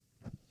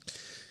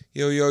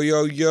Yo, yo,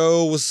 yo,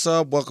 yo, what's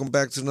up? Welcome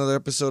back to another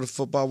episode of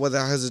Football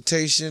Without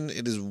Hesitation.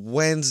 It is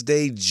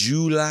Wednesday,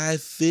 July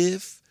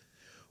 5th.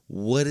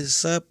 What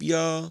is up,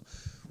 y'all?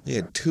 We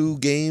had two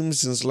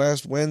games since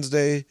last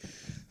Wednesday.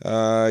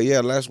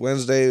 Last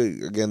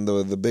Wednesday, again,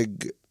 the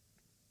big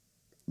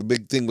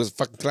thing was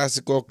fucking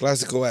Classico.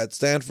 Classico at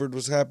Stanford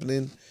was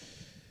happening.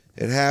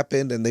 It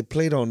happened, and they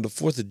played on the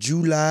 4th of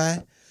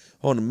July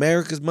on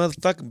America's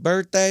motherfucking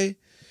birthday.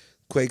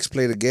 Quakes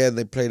played again.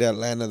 They played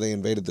Atlanta. They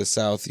invaded the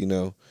South,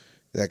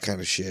 that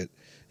kind of shit.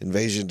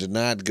 Invasion did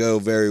not go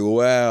very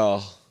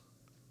well.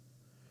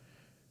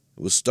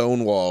 It was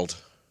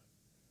stonewalled.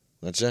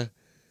 Gotcha?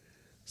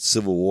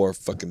 Civil War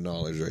fucking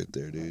knowledge right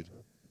there, dude.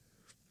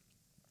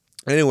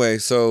 Anyway,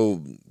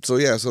 so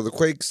the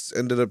Quakes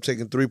ended up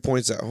taking 3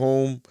 points at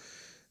home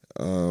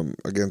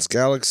against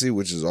Galaxy,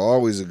 which is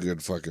always a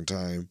good fucking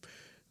time.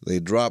 They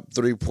dropped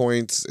 3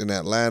 points in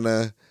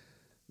Atlanta.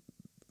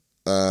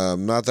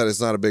 Not that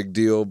it's not a big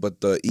deal, but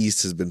the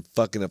East has been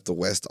fucking up the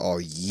West all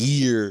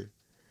year.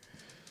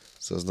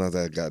 So it's not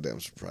that goddamn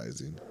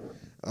surprising.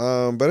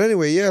 But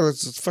anyway,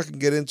 let's fucking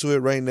get into it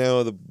right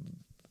now. The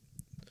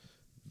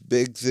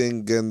big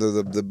thing, again,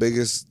 the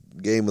biggest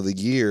game of the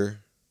year,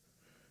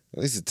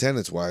 at least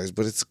attendance-wise,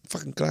 but it's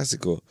fucking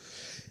Classico.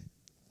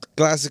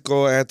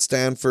 Classico at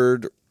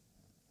Stanford,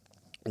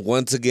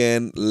 once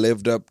again,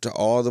 lived up to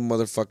all the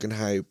motherfucking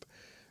hype.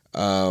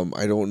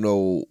 I don't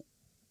know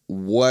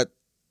what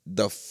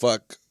the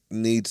fuck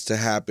needs to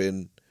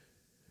happen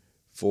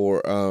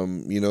for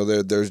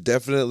there's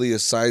definitely a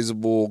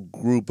sizable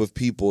group of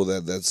people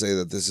that say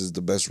that this is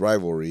the best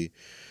rivalry.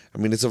 I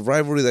mean, it's a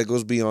rivalry that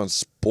goes beyond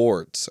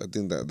sports. I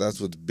think that's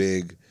what's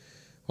big.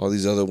 All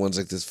these other ones,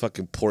 like this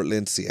fucking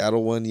Portland,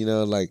 Seattle one,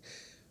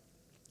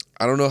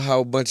 I don't know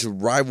how much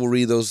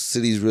rivalry those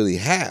cities really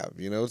have.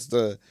 It's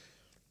the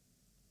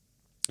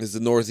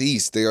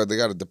Northeast. They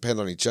got to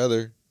depend on each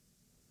other.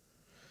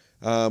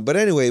 But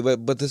anyway,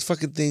 but this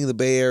fucking thing in the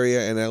Bay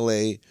Area and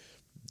LA,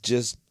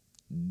 just,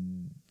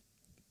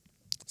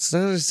 it's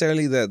not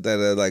necessarily that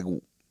like we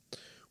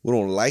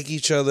don't like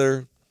each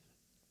other.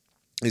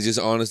 It's just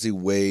honestly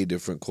way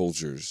different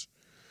cultures.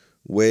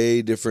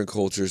 Way different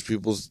cultures.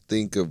 People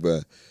think of,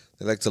 they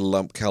like to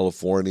lump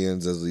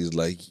Californians as these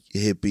like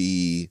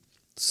hippie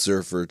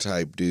surfer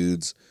type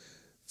dudes.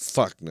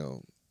 Fuck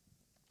no.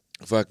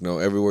 Fuck no.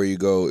 Everywhere you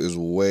go is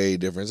way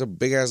different. It's a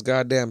big ass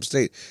goddamn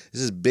state.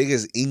 It's as big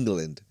as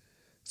England.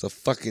 It's a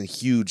fucking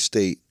huge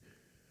state.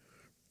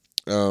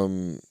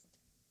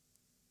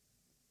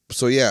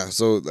 So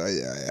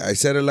I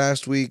said it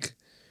last week.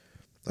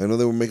 I know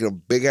they were making a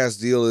big ass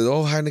deal.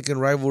 Heineken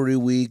rivalry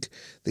week.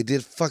 They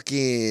did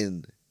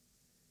fucking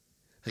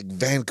like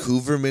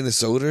Vancouver,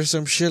 Minnesota or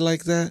some shit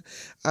like that.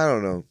 I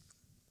don't know.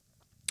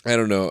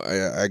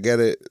 I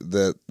get it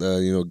that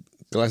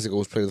Classico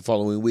was played the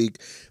following week,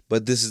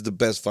 but this is the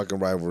best fucking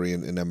rivalry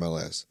in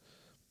MLS.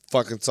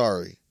 Fucking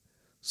sorry.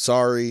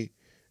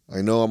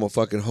 I know I'm a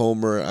fucking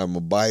homer. I'm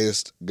a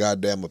biased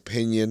goddamn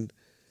opinion.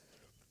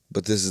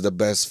 But this is the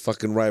best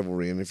fucking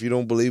rivalry. And if you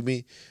don't believe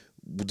me,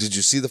 did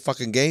you see the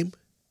fucking game?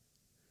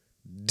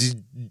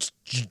 Did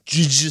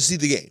you see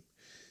the game?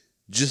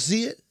 Did you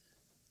see it?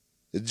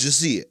 Did you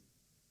see it?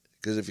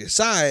 Because if you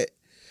saw it,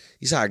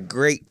 you saw a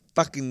great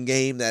fucking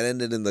game that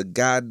ended in the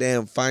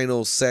goddamn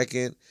final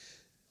second.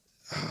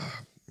 Oh,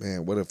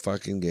 man, what a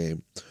fucking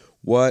game.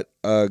 What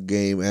a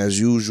game. As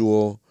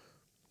usual.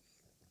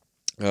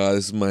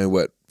 This is my,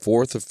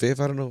 fourth or fifth?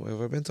 I don't know.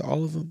 Have I been to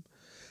all of them?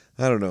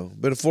 I don't know.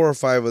 Been 4 or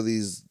 5 of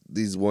these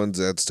ones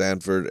at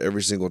Stanford.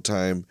 Every single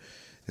time,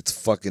 it's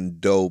fucking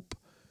dope.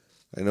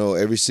 I know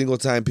every single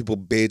time people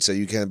bitch that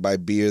you can't buy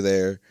beer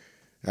there.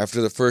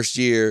 After the first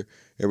year,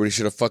 everybody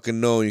should have fucking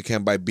known you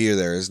can't buy beer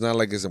there. It's not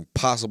like it's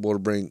impossible to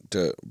bring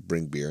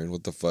beer in.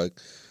 What the fuck?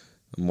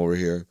 I'm over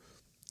here.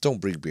 Don't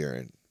bring beer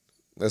in.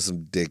 That's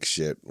some dick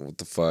shit. What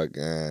the fuck?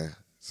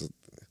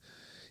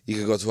 You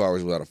could go 2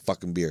 hours without a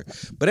fucking beer.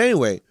 But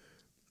anyway,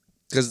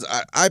 because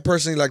I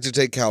personally like to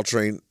take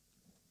Caltrain.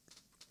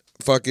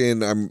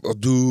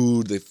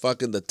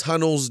 The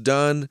tunnel's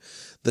done.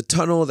 The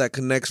tunnel that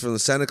connects from the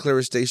Santa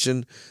Clara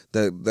station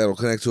that'll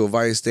connect to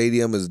Avaya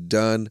Stadium is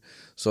done.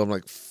 So I'm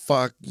like,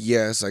 fuck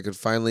yes, I could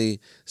finally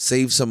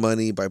save some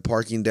money by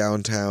parking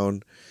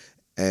downtown,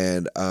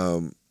 and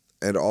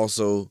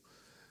also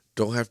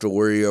don't have to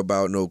worry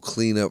about no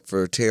cleanup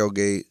for a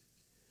tailgate.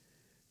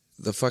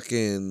 The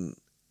fucking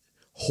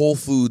Whole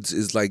Foods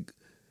is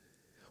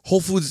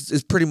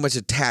pretty much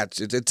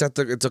attached.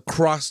 It's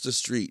across the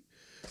street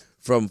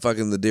from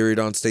fucking the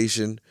Diridon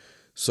station.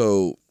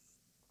 So,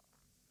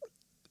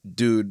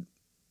 dude,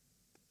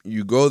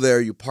 you go there,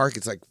 you park,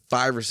 it's like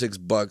 $5 or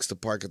 $6 to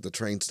park at the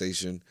train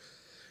station.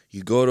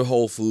 You go to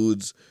Whole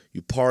Foods,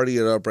 you party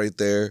it up right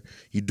there.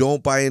 You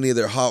don't buy any of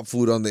their hot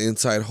food on the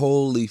inside.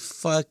 Holy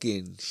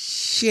fucking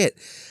shit.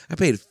 I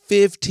paid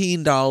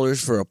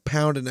 $15 for a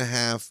pound and a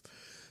half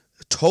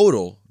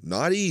total,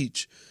 not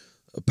each,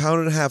 a pound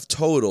and a half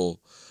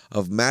total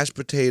of mashed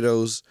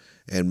potatoes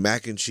and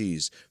mac and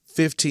cheese.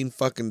 $15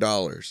 fucking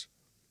dollars.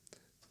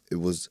 It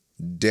was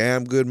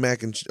damn good the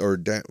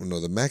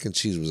mac and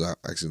cheese was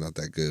actually not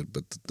that good,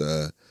 but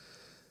the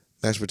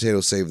mashed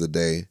potatoes saved the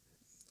day.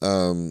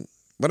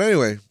 But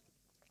anyway,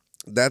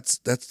 that's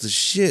the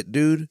shit,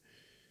 dude.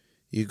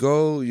 You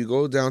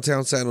go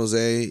downtown San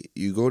Jose,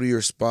 you go to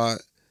your spot,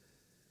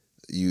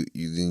 you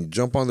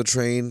jump on the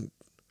train.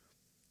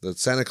 The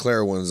Santa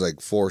Clara one is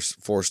like four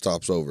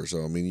stops over,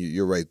 so I mean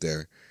you're right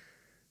there.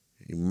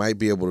 You might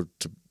be able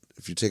to,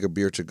 if you take a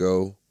beer to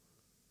go,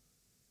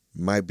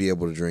 might be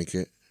able to drink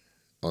it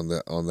on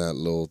that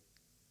little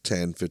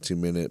 10-15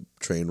 minute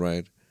train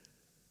ride.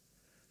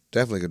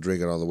 Definitely could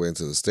drink it on the way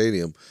into the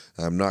stadium.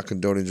 I'm not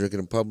condoning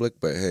drinking in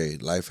public, but hey,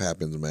 life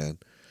happens, man.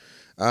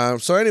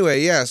 So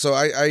anyway, yeah. So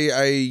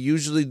I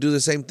usually do the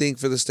same thing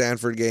for the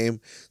Stanford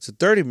game. It's a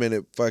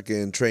 30-minute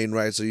fucking train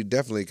ride, so you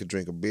definitely could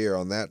drink a beer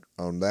on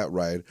that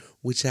ride,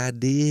 which I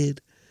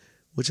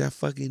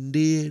fucking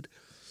did.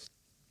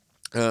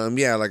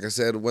 Yeah, like I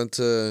said, went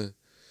to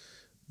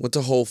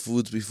Whole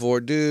Foods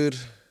before, dude.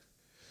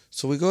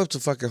 So we go up to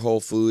fucking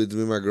Whole Foods.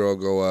 Me and my girl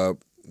go up,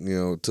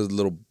 to the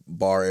little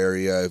bar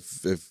area.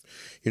 If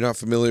you're not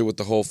familiar with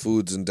the Whole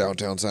Foods in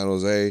downtown San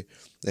Jose,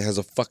 it has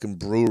a fucking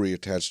brewery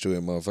attached to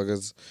it,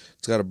 motherfuckers.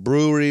 It's got a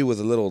brewery with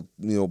a little,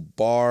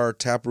 bar,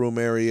 tap room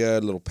area,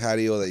 a little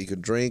patio that you can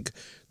drink.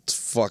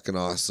 It's fucking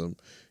awesome.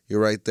 You're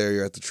right there.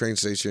 You're at the train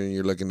station and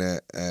you're looking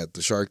at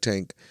the Shark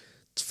Tank.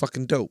 It's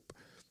fucking dope.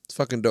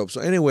 So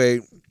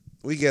anyway,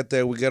 we get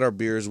there. We get our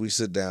beers. We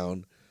sit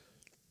down.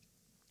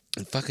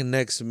 And fucking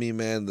next to me,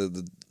 man,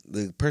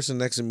 the person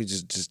next to me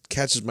just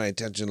catches my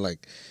attention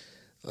like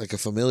a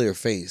familiar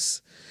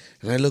face.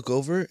 And I look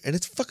over, and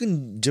it's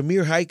fucking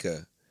Jameer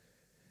Haika.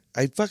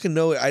 I fucking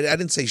know it. I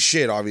didn't say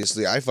shit,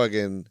 obviously. I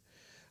don't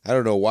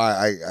know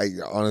why. I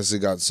honestly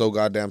got so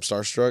goddamn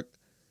starstruck.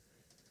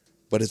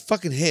 But it's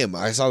fucking him.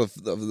 I saw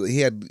he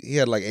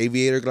had like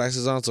aviator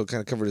glasses on, so it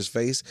kind of covered his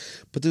face.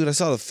 But dude, I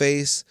saw the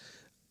face.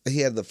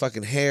 He had the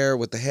fucking hair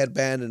with the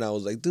headband, and I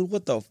was like, dude,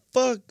 what the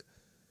fuck?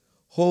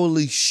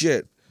 Holy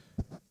shit.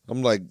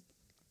 I'm like,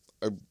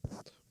 I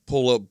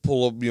pull up,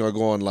 I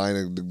go online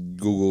and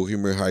Google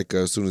Jameer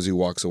Haika. As soon as he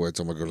walks away, I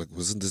tell my girl, like,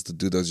 wasn't this the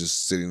dude that was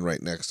just sitting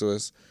right next to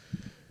us?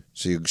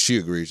 She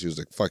agreed. She was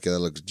like, fuck yeah, that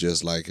looks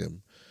just like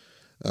him.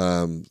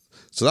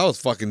 So that was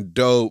fucking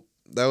dope.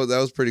 That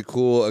was pretty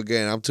cool.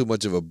 Again, I'm too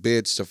much of a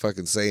bitch to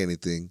fucking say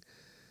anything.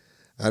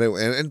 I didn't,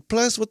 and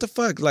plus, what the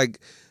fuck? Like,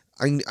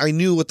 I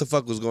knew what the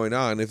fuck was going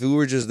on. If we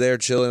were just there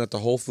chilling at the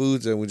Whole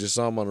Foods and we just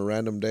saw him on a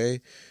random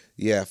day,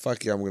 yeah,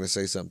 fuck yeah, I'm gonna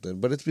say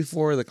something. But it's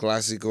before the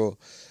Clásico.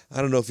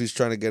 I don't know if he's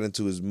trying to get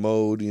into his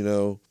mode.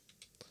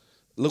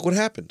 Look what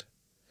happened.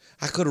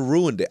 I could have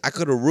ruined it. I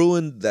could have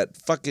ruined that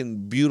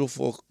fucking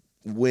beautiful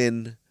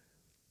win,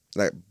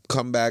 that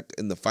comeback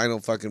in the final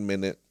fucking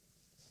minute.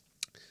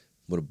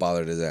 Would have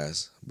bothered his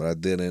ass, but I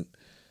didn't.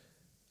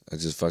 I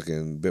just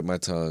fucking bit my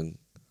tongue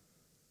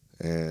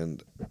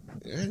and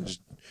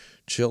just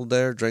chilled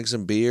there, drank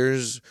some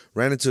beers,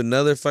 ran into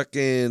another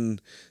fucking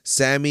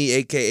Sammy,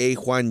 a.k.a.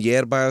 Juan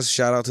Yerbas.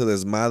 Shout out to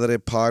this Madre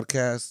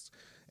podcast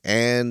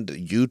and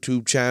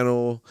YouTube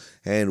channel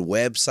and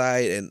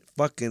website and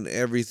fucking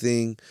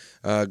everything.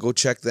 Go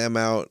check them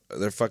out.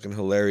 They're fucking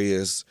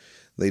hilarious.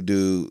 They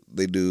do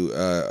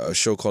a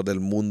show called El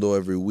Mundo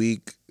every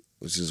week,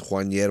 which is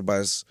Juan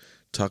Yerbas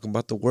talking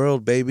about the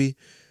world, baby.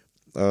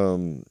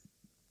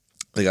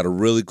 They got a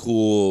really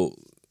cool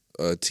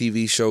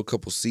TV show,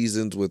 couple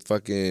seasons with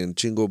fucking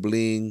Chingo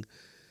Bling.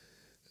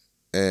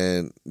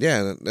 And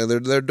yeah, and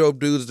they're dope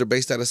dudes. They're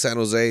based out of San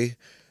Jose.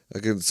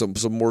 Like some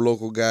more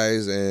local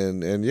guys.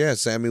 And yeah,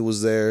 Sammy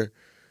was there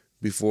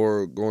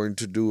before going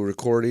to do a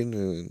recording.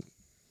 And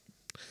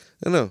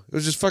I don't know. It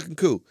was just fucking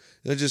cool.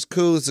 It was just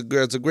cool. It's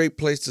a great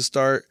place to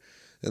start.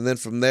 And then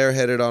from there,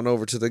 headed on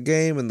over to the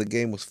game. And the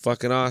game was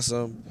fucking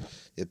awesome.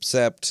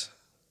 Except,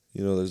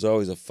 there's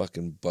always a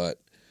fucking but.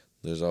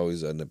 There's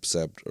always an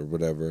except or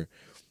whatever.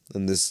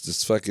 And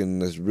this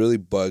really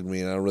bugged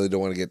me. And I really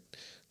don't want to get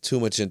too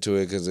much into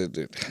it because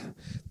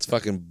it's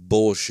fucking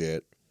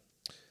bullshit.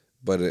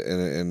 But,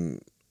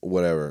 and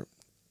whatever.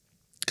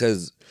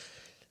 Because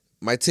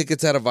my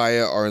tickets at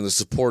Avaya are in the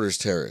supporters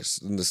terrace,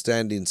 in the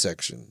standing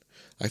section.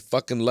 I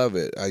fucking love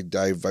it.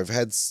 I've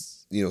had,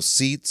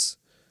 seats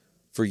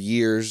for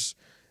years.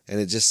 And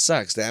it just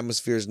sucks. The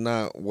atmosphere is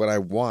not what I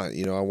want.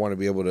 I want to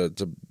be able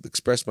to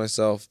express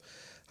myself.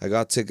 I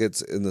got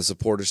tickets in the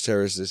supporters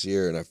terrace this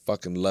year, and I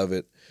fucking love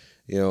it.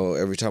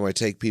 Every time I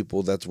take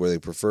people, that's where they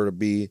prefer to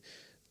be.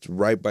 It's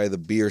right by the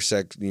beer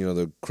section,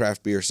 the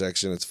craft beer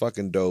section. It's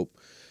fucking dope.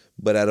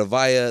 But at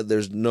Avaya,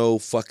 there's no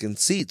fucking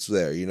seats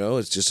there,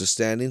 It's just a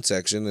standing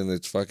section, and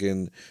it's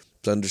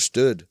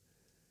understood.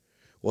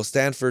 Well,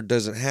 Stanford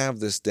doesn't have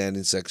this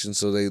standing section,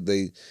 so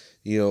they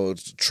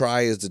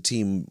try as the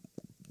team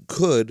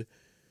could,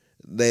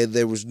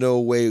 there was no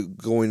way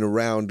going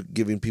around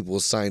giving people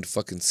assigned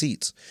fucking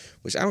seats,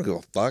 which I don't give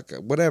a fuck.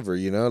 Whatever,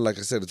 Like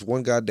I said, it's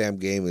one goddamn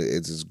game.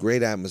 It's this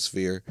great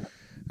atmosphere.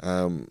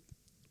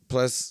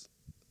 Plus,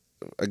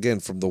 again,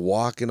 from the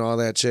walk and all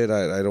that shit,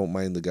 I don't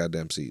mind the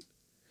goddamn seat.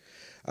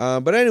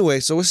 But anyway,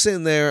 so we're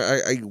sitting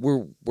there.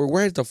 We're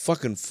right at the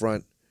fucking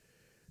front.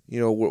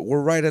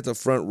 we're right at the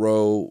front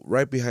row,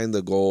 right behind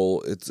the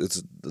goal. It's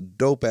a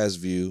dope ass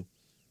view.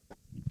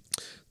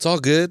 It's all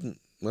good.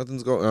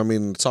 Nothing's going. I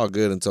mean, it's all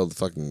good until the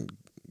fucking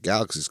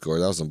Galaxy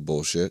scored. That was some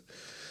bullshit.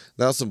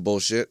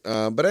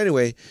 But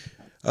anyway,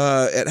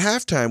 at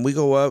halftime, we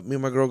go up. Me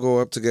and my girl go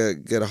up to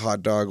get a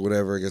hot dog,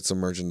 whatever, get some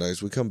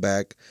merchandise. We come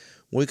back.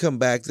 When we come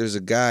back, there's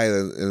a guy,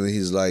 and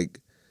he's like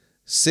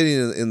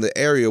sitting in the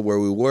area where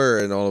we were,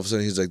 and all of a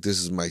sudden he's like, "This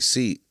is my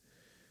seat."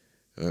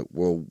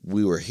 Well,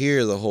 we were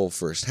here the whole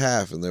first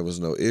half, and there was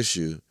no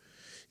issue.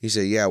 He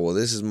said, "Yeah, well,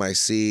 this is my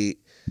seat."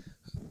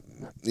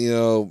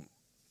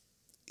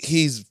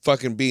 He's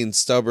fucking being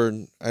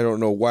stubborn. I don't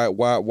know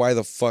why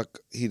the fuck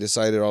he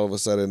decided all of a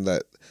sudden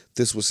that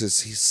this was his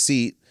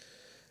seat.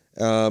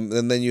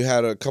 And then you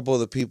had a couple of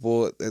the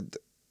people,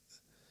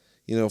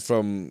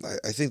 from,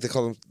 I think they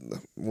call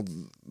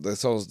them, they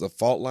call us the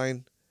fault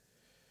line.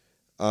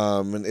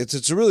 And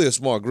it's really a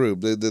small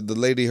group. The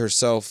lady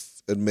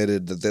herself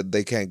admitted that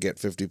they can't get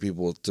 50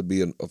 people to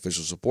be an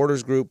official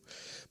supporters group.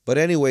 But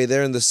anyway,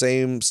 they're in the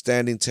same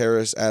standing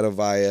terrace at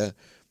Avaya.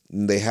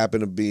 And they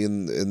happen to be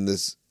in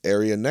this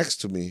area next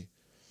to me.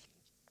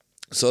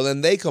 So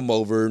then they come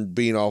over and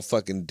being all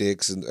fucking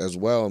dicks as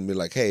well and be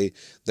like, hey,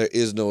 there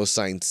is no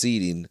assigned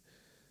seating.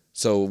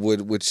 So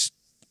which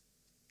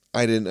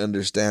I didn't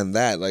understand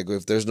that. Like,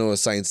 if there's no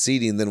assigned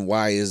seating, then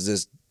why is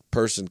this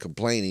person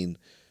complaining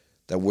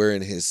that we're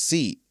in his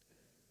seat?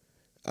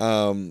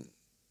 But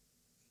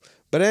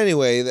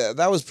anyway,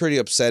 that was pretty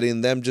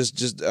upsetting. Them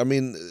I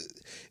mean,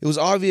 it was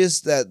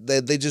obvious that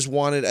they just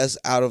wanted us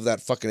out of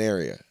that fucking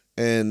area.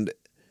 And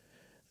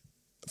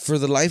for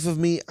the life of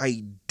me,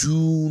 I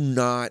do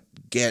not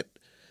get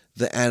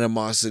the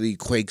animosity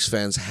Quakes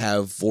fans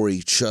have for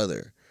each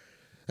other.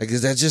 Like,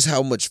 is that just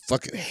how much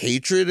fucking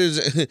hatred is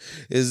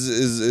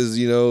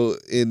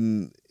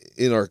in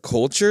our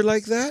culture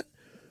like that?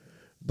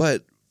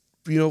 But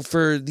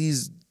for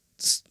these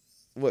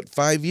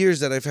 5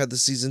 years that I've had the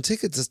season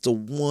tickets, that's the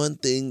one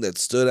thing that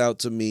stood out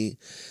to me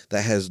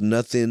that has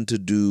nothing to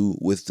do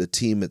with the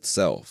team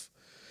itself,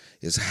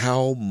 is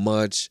how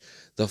much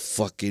the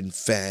fucking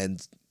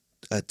fans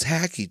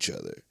attack each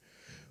other.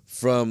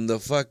 From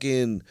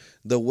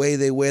the way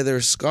they wear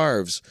their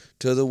scarves,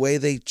 to the way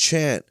they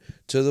chant,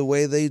 to the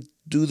way they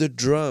do the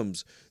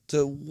drums,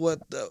 to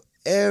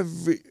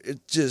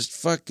it's just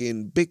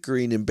fucking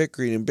bickering and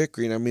bickering and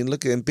bickering. I mean,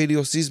 look at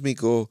Imperio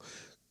Sísmico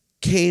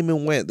came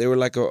and went. They were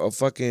like a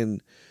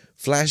fucking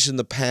flash in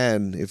the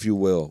pan, if you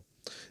will.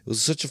 It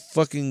was such a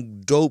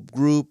fucking dope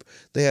group.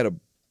 They had a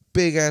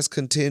big ass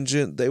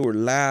contingent. They were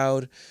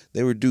loud.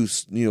 They would do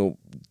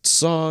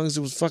songs.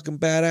 It was fucking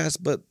badass.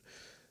 But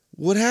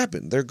what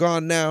happened? They're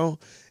gone now.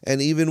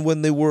 And even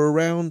when they were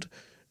around,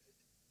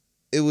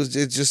 it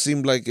just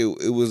seemed like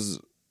it was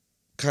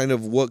kind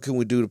of, what can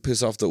we do to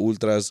piss off the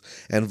Ultras,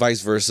 and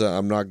vice versa.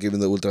 I'm not giving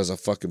the Ultras a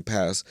fucking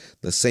pass.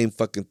 The same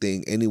fucking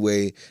thing.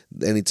 Anyway,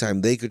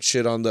 anytime they could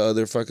shit on the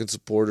other fucking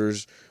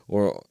supporters,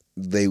 or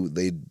they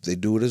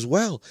do it as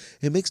well.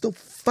 It makes no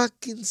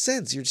fucking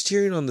sense. You're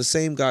cheering on the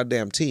same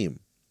goddamn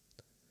team.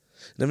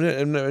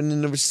 And I've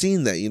never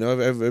seen that.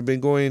 I've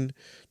been going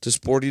to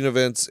sporting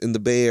events in the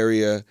Bay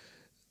Area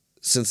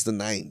since the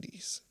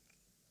 90s.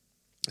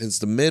 Since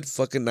the mid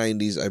fucking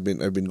 90s, I've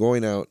been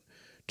going out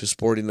to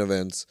sporting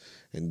events,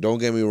 and don't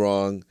get me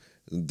wrong,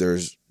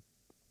 there's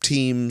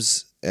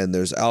teams and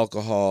there's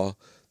alcohol.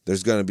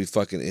 There's gonna be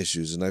fucking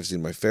issues, and I've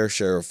seen my fair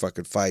share of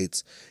fucking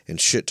fights and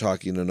shit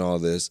talking and all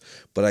this,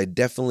 but I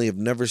definitely have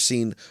never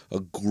seen a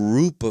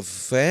group of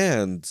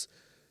fans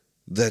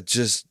that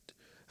just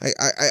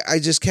I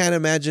just can't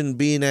imagine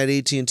being at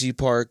AT&T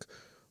Park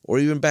or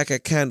even back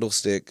at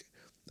Candlestick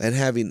and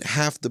having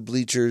half the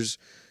bleachers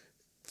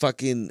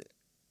fucking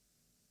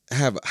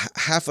have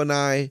half an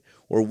eye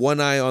or one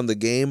eye on the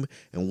game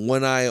and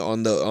one eye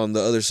on the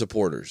other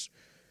supporters,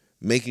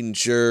 making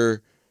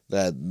sure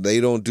that they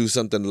don't do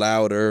something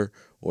louder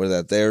or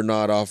that they're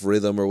not off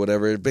rhythm or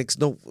whatever. It makes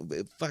no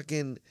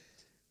fucking.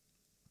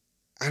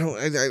 I don't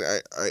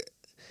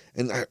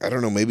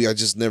know. Maybe I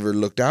just never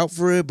looked out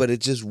for it, but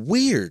it's just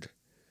weird.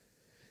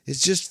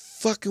 It's just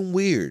fucking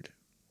weird.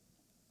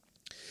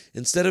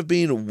 Instead of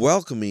being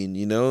welcoming,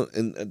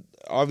 and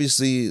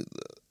obviously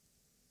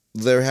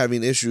they're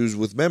having issues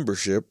with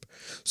membership.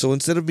 So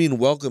instead of being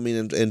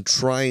welcoming and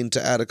trying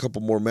to add a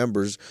couple more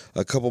members,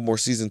 a couple more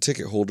season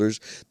ticket holders,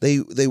 they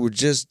were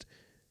just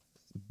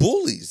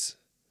bullies.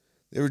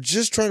 They were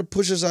just trying to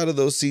push us out of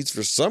those seats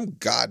for some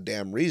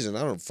goddamn reason.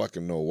 I don't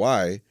fucking know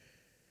why.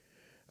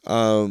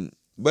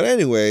 But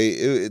anyway,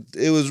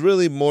 it was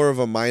really more of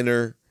a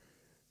minor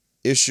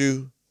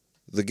issue.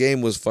 The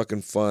game was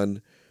fucking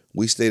fun.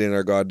 We stayed in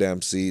our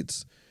goddamn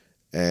seats,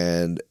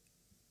 and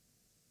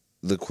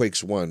the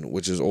Quakes won,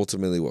 which is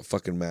ultimately what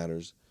fucking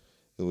matters.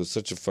 It was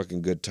such a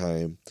fucking good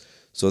time.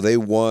 So they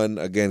won.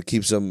 Again,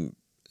 keeps them,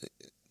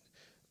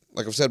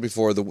 like I've said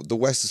before, the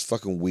West is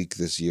fucking weak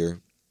this year.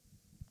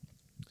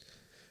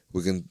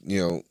 We can,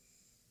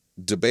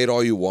 debate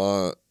all you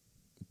want,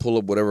 pull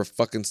up whatever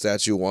fucking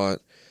stats you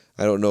want.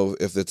 I don't know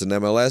if it's an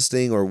MLS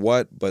thing or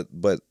what, but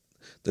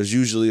There's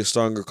usually a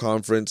stronger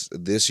conference.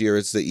 This year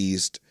it's the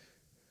East.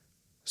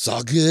 It's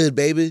all good,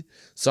 baby.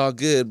 It's all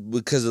good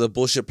because of the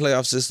bullshit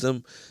playoff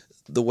system.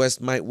 The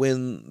West might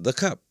win the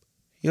cup.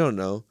 You don't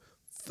know.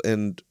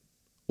 And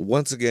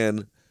once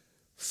again,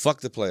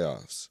 fuck the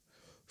playoffs.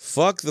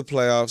 Fuck the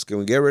playoffs. Can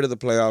we get rid of the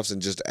playoffs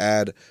and just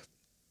add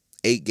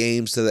 8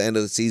 games to the end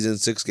of the season,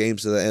 6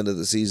 games to the end of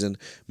the season,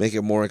 make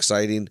it more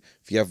exciting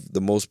if you have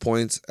the most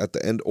points at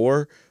the end?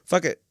 Or,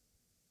 fuck it,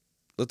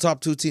 the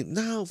top 2 teams.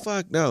 No,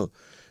 fuck, no.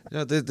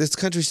 This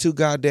country's too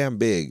goddamn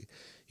big.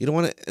 You don't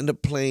want to end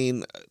up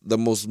playing the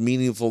most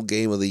meaningful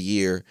game of the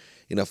year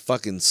in a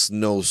fucking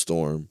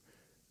snowstorm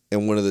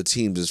and one of the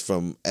teams is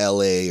from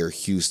LA or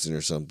Houston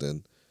or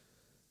something.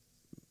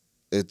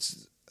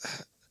 It's,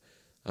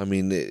 I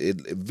mean,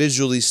 it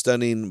visually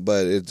stunning,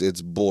 but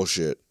it's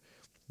bullshit.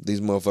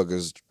 These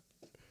motherfuckers,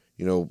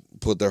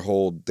 put their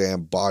whole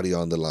damn body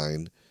on the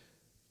line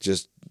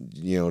just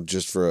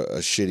for a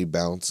shitty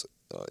bounce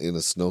in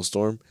a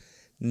snowstorm.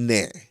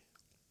 Nah.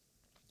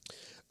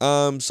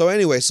 But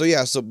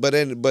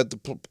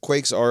the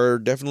Quakes are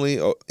definitely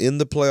in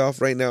the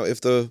playoff right now.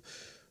 If the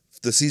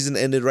season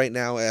ended right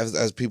now,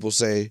 as people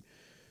say,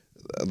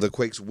 the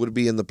Quakes would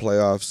be in the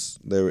playoffs.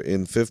 They're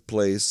in 5th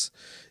place.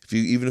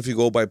 Even if you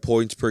go by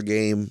points per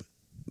game,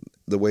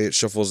 the way it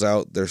shuffles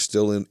out, they're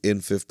still in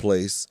 5th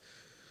place.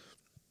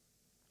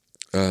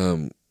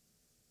 But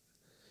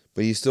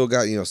you still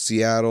got,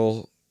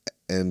 Seattle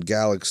and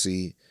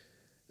Galaxy,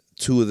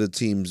 2 of the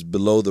teams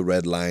below the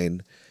red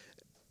line,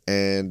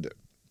 and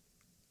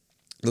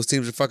those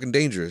teams are fucking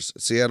dangerous.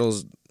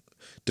 Seattle's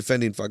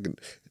defending fucking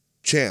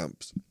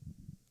champs.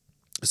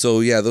 So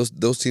yeah,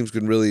 those teams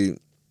can really,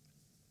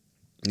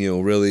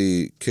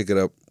 really kick it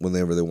up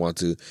whenever they want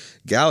to.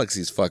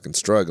 Galaxy's fucking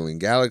struggling.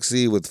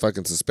 Galaxy with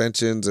fucking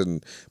suspensions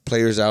and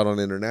players out on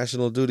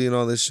international duty and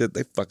all this shit,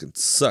 they fucking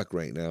suck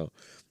right now.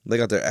 They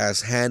got their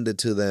ass handed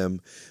to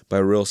them by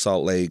Real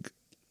Salt Lake,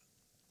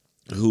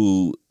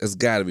 who has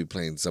got to be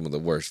playing some of the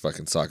worst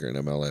fucking soccer in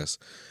MLS.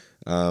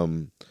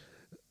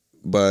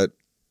 But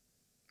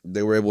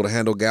they were able to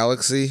handle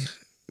Galaxy.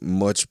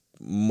 Much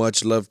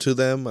love to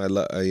them.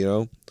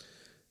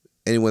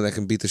 Anyone that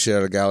can beat the shit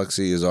out of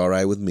Galaxy is all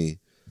right with me.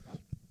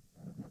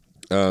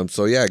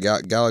 So yeah,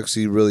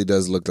 Galaxy really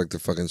does look like they're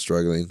fucking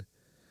struggling,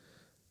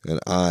 and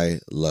I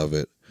love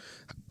it.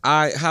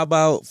 How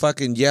about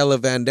fucking Jelle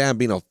Van Damme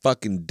being a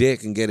fucking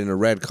dick and getting a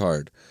red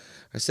card?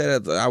 I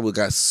said I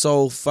got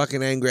so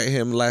fucking angry at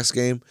him last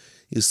game.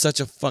 He was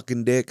such a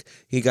fucking dick.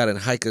 He got in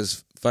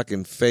Heike's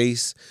fucking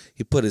face.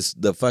 He put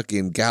the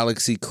fucking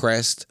Galaxy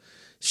crest,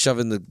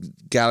 shoving the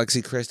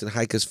Galaxy crest in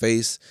Heike's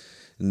face.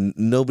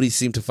 Nobody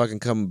seemed to fucking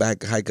come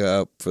back Heike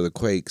up for the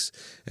Quakes.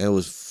 And it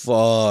was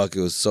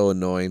so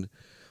annoying.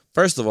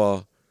 First of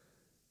all,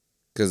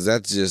 because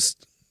that's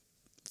just,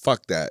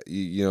 fuck that.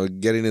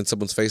 Getting in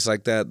someone's face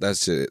like that,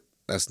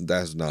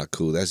 that's not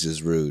cool. That's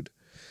just rude.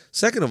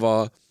 Second of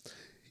all,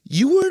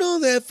 you weren't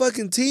on that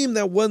fucking team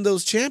that won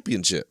those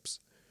championships.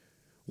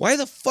 Why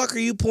the fuck are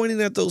you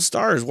pointing at those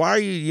stars? Why are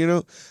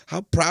you,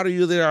 how proud of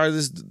you they are of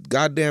this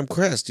goddamn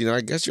crest?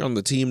 I guess you're on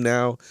the team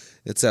now.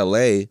 It's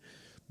LA.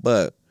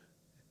 But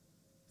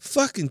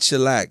fucking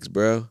chillax,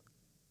 bro.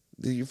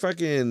 You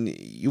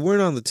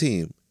weren't on the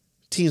team.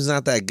 Team's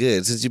not that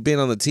good. Since you've been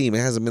on the team, it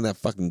hasn't been that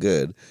fucking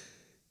good.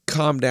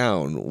 Calm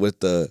down with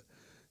the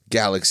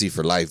Galaxy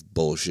for life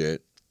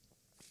bullshit.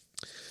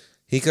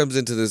 He comes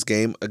into this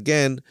game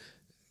again.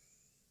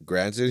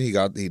 Granted, he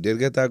did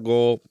get that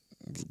goal.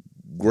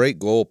 Great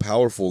goal,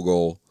 powerful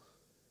goal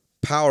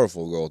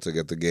to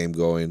get the game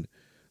going.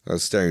 I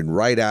was staring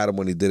right at him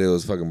when he did it. It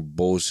was fucking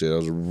bullshit. I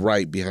was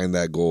right behind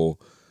that goal.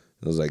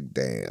 I was like,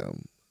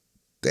 damn,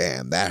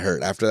 that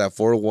hurt. After that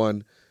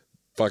 4-1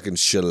 fucking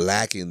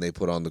shellacking they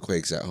put on the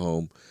Quakes at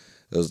home,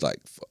 it was like,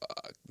 fuck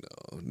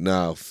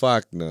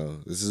no.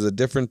 This is a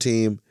different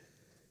team.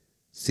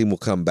 This team will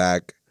come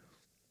back.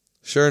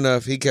 Sure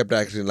enough, he kept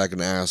acting like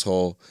an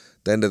asshole.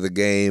 At the end of the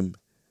game,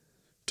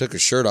 took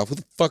his shirt off. Who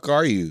the fuck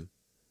are you?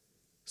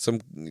 Some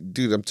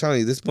dude, I'm telling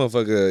you, this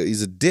motherfucker,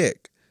 he's a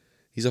dick.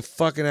 He's a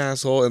fucking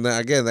asshole. And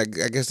I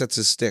guess that's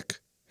his stick.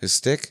 His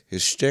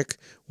shtick,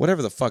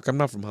 whatever the fuck. I'm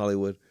not from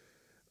Hollywood.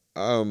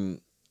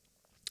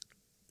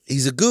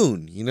 He's a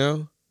goon,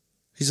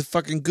 He's a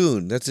fucking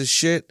goon. That's his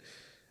shit.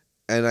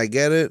 And I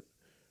get it.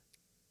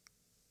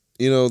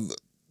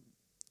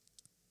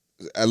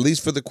 At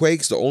least for the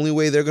Quakes, the only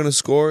way they're going to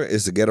score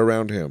is to get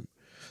around him.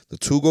 The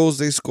 2 goals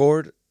they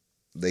scored,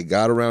 they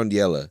got around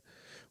Jelle.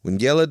 When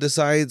Jelle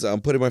decides,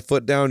 I'm putting my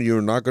foot down,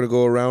 you're not going to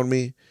go around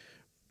me,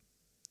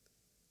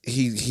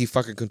 he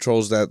fucking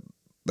controls that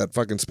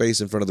fucking space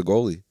in front of the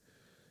goalie.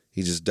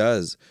 He just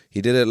does.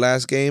 He did it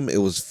last game. It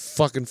was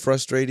fucking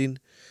frustrating.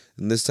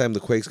 And this time the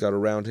Quakes got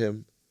around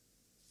him.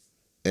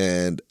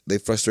 And they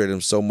frustrated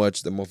him so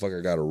much the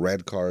motherfucker got a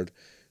red card.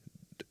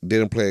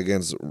 Didn't play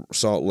against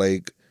Salt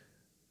Lake.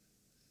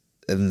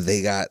 And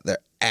they got their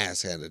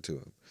ass handed to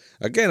him.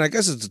 Again, I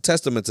guess it's a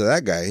testament to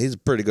that guy. He's a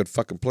pretty good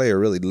fucking player,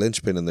 really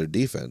linchpin in their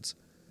defense.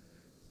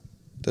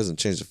 Doesn't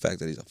change the fact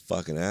that he's a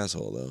fucking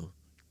asshole, though.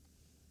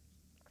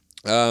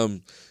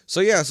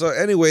 So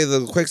anyway,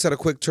 the Quakes had a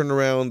quick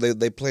turnaround.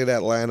 They played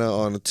Atlanta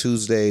on a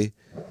Tuesday.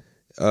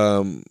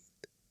 It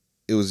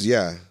was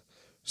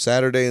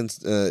Saturday in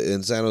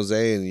San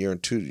Jose, and you're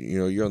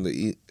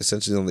on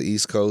essentially on the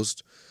East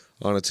Coast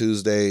on a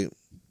Tuesday.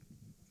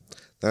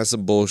 That's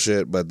some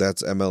bullshit, but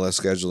that's MLS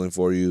scheduling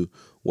for you.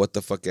 What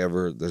the fuck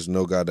ever. There's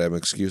no goddamn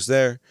excuse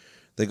there.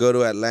 They go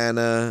to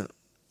Atlanta.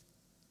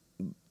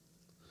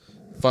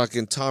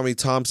 Fucking Tommy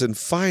Thompson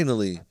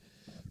finally,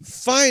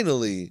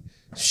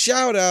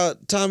 shout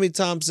out Tommy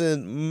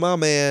Thompson, my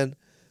man.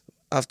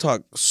 I've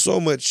talked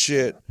so much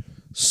shit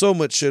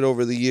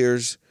over the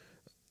years,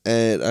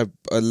 and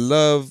I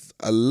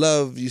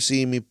love you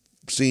seeing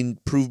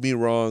prove me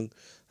wrong.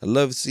 I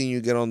love seeing you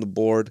get on the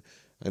board.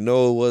 I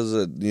know it was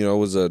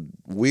a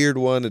weird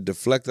one. It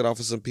deflected off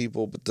of some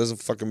people, but it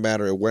doesn't fucking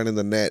matter. It went in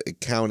the net.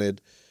 It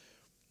counted.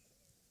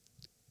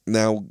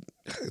 Now,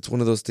 it's one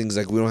of those things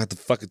like we don't have to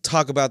fucking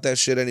talk about that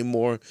shit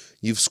anymore.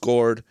 You've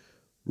scored.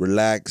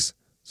 Relax.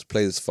 Let's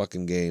play this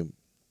fucking game.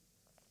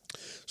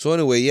 So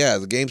anyway,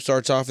 the game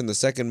starts off in the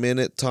second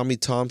minute. Tommy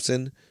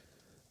Thompson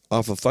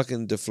off a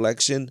fucking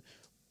deflection.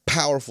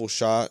 Powerful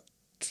shot.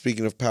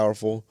 Speaking of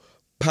powerful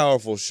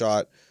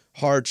shot.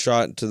 Hard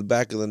shot to the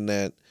back of the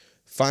net.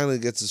 Finally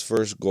gets his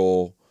first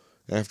goal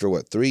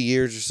after 3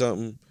 years or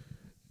something.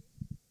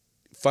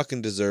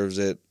 Fucking deserves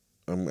it.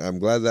 I'm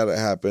glad that it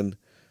happened.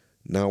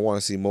 Now I want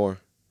to see more.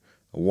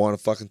 I want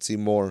to fucking see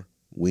more.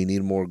 We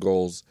need more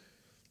goals.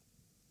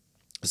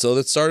 So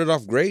that started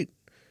off great.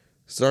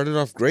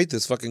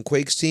 This fucking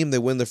Quakes team, they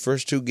win their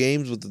first 2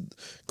 games with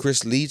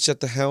Chris Leach at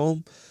the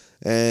helm.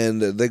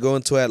 And they go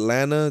into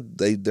Atlanta.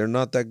 They're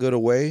not that good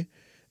away.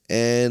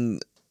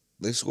 And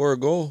they score a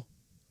goal.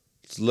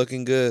 It's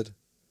looking good.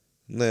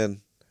 And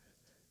then,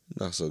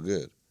 not so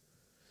good.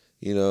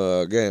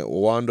 Again,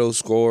 Wando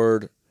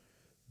scored.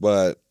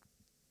 But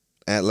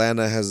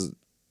Atlanta has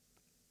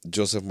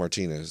Joseph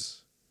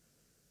Martinez.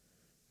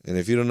 And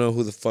if you don't know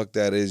who the fuck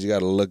that is, you got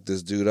to look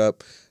this dude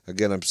up.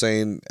 Again, I'm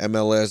saying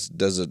MLS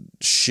does a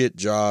shit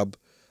job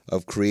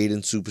of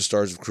creating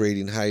superstars, of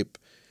creating hype.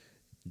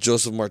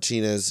 Joseph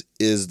Martinez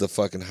is the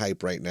fucking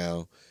hype right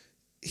now.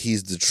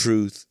 He's the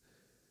truth.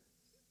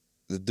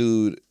 The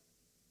dude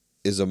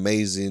is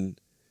amazing.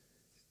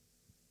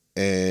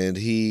 And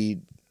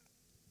he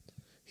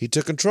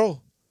took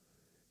control.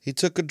 He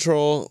took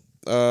control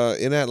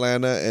in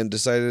Atlanta and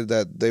decided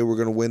that they were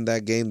going to win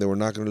that game. They were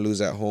not going to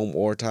lose at home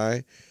or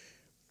tie.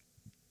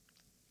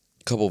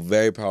 A couple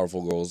very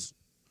powerful goals.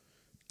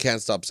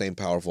 Can't stop saying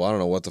powerful. I don't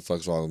know what the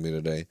fuck's wrong with me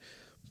today.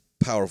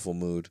 Powerful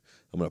mood.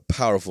 I'm in a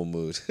powerful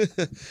mood.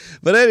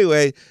 But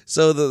anyway,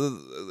 so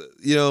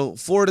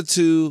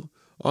 4-2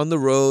 on the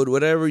road.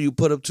 Whatever, you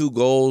put up 2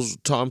 goals.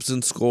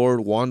 Thompson scored.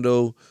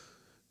 Wando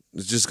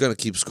is just going to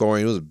keep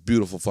scoring. It was a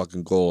beautiful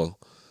fucking goal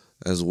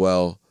as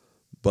well.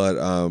 But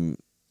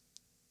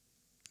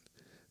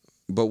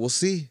we'll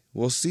see.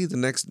 We'll see the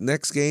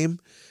next game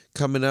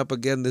coming up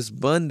again this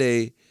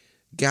Monday.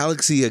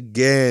 Galaxy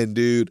again,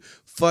 dude.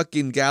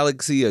 Fucking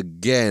Galaxy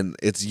again.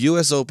 It's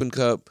U.S. Open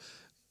Cup.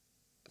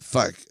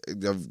 Fuck.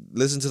 I've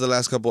listened to the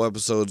last couple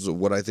episodes of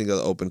what I think of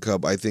the Open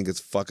Cup. I think it's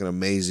fucking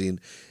amazing.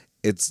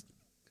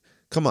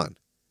 Come on.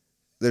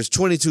 There's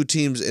 22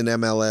 teams in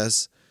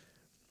MLS.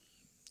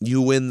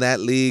 You win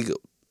that league,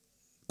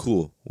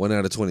 cool. 1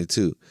 out of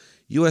 22.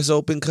 U.S.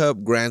 Open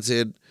Cup,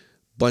 granted,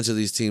 a bunch of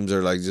these teams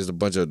are like just a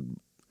bunch of,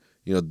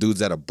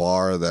 dudes at a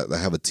bar that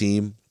have a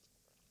team.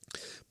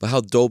 But how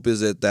dope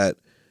is it that,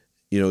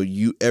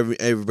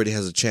 everybody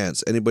has a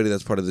chance. Anybody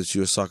that's part of this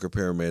U.S. soccer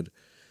pyramid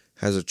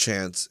has a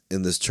chance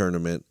in this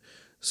tournament.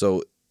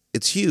 So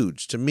it's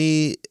huge. To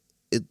me,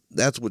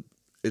 that's what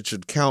it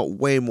should count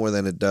way more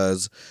than it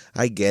does.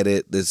 I get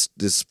it. This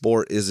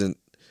sport isn't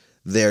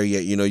there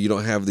yet. You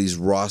don't have these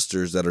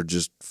rosters that are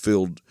just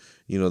filled,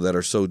 that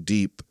are so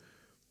deep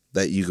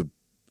that you could,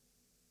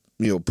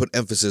 put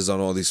emphasis on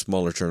all these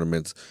smaller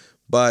tournaments.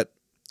 But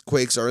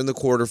Quakes are in the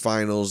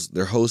quarterfinals.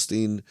 They're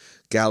hosting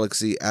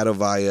Galaxy at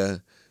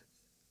Avaya.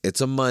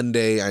 It's a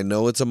Monday. I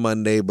know it's a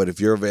Monday, but if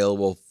you're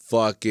available,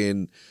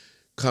 fucking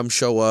come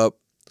show up.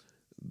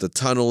 The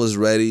tunnel is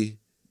ready.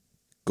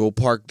 Go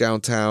park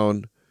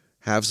downtown.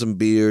 Have some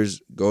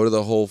beers. Go to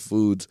the Whole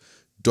Foods.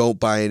 Don't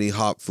buy any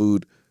hot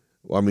food.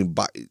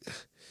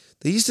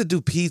 They used to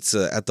do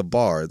pizza at the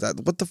bar.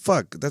 What the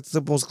fuck? That's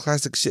the most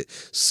classic shit.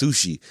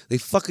 Sushi. They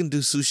fucking do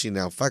sushi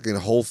now. Fucking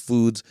Whole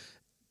Foods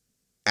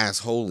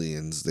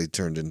assholians they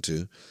turned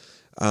into.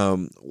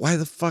 Why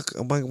the fuck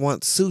am I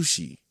want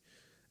sushi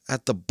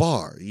at the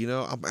bar?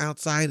 I'm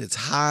outside. It's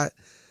hot.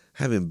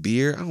 Having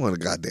beer. I don't want a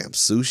goddamn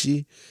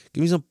sushi.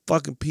 Give me some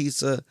fucking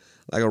pizza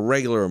like a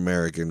regular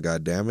American.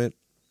 Goddamn it.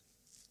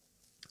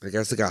 I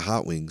guess they got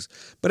hot wings.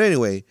 But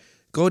anyway,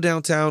 go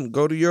downtown.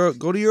 Go to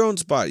your own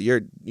spot.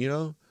 You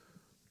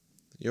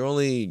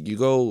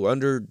go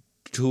under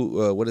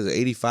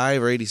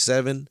 85 or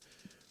 87,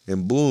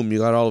 and boom, you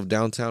got all of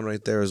downtown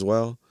right there as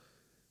well.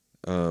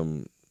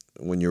 When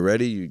you're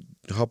ready, you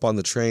hop on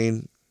the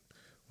train.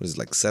 What is it,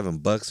 like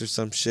 $7 or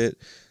some shit?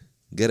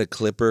 Get a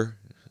Clipper.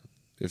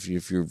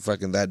 if you're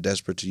fucking that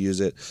desperate to use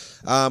it.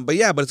 But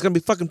it's gonna be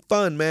fucking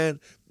fun, man.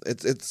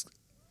 It's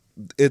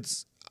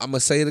I'm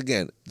gonna say it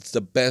again. It's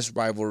the best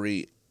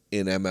rivalry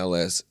in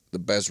MLS, the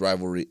best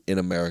rivalry in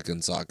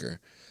American soccer.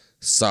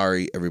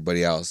 Sorry,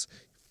 everybody else,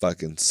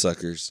 fucking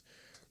suckers,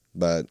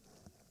 but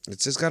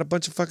it's just got a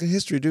bunch of fucking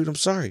history, dude. I'm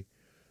sorry.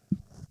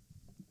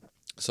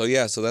 So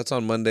that's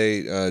on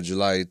Monday,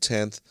 July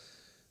 10th.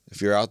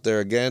 If you're out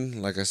there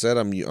again, like I said,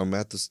 I'm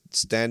at the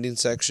standing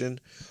section.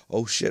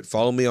 Oh shit!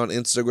 Follow me on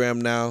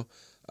Instagram now,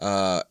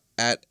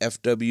 at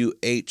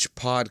FWH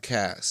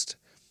Podcast.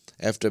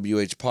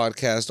 FWH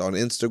Podcast on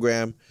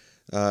Instagram.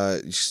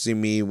 You see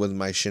me with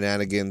my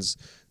shenanigans,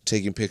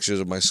 taking pictures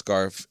of my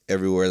scarf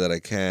everywhere that I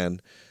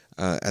can,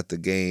 at the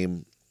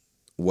game,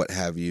 what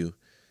have you.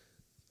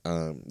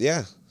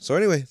 So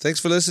anyway, thanks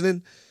for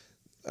listening.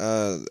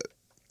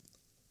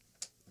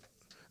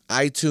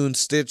 iTunes,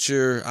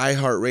 Stitcher,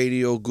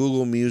 iHeartRadio,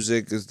 Google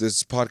Music.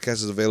 This podcast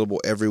is available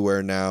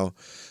everywhere now.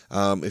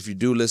 If you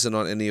do listen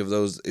on any of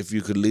those, if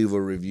you could leave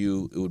a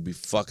review, it would be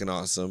fucking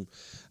awesome.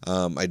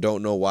 I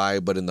don't know why,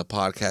 but in the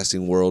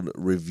podcasting world,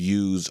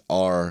 reviews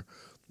are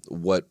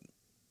what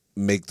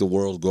make the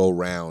world go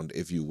round,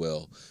 if you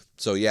will.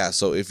 So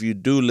if you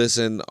do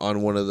listen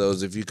on one of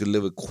those, if you could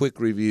leave a quick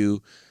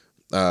review,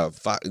 5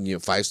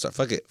 star,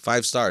 fuck it,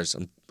 5 stars.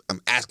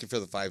 I'm asking for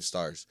the 5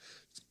 stars.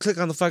 Click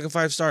on the fucking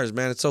 5 stars,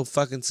 man. It's so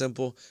fucking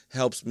simple.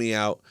 Helps me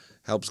out.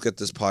 Helps get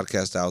this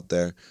podcast out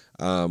there.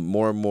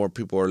 More and more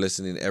people are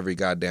listening every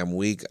goddamn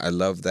week. I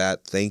love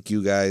that. Thank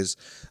you guys.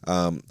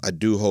 I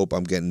do hope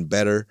I'm getting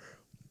better.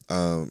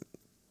 And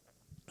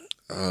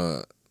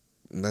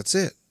that's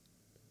it.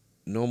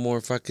 No more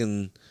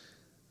fucking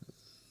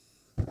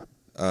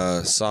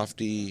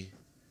softy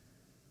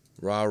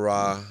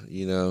rah-rah,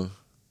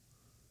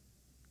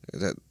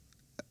 that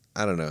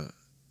I don't know.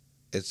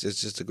 It's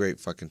just a great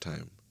fucking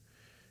time.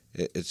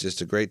 It's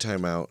just a great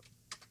time out.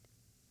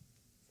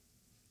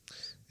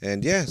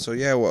 And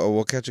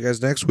we'll catch you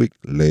guys next week.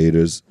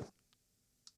 Laters.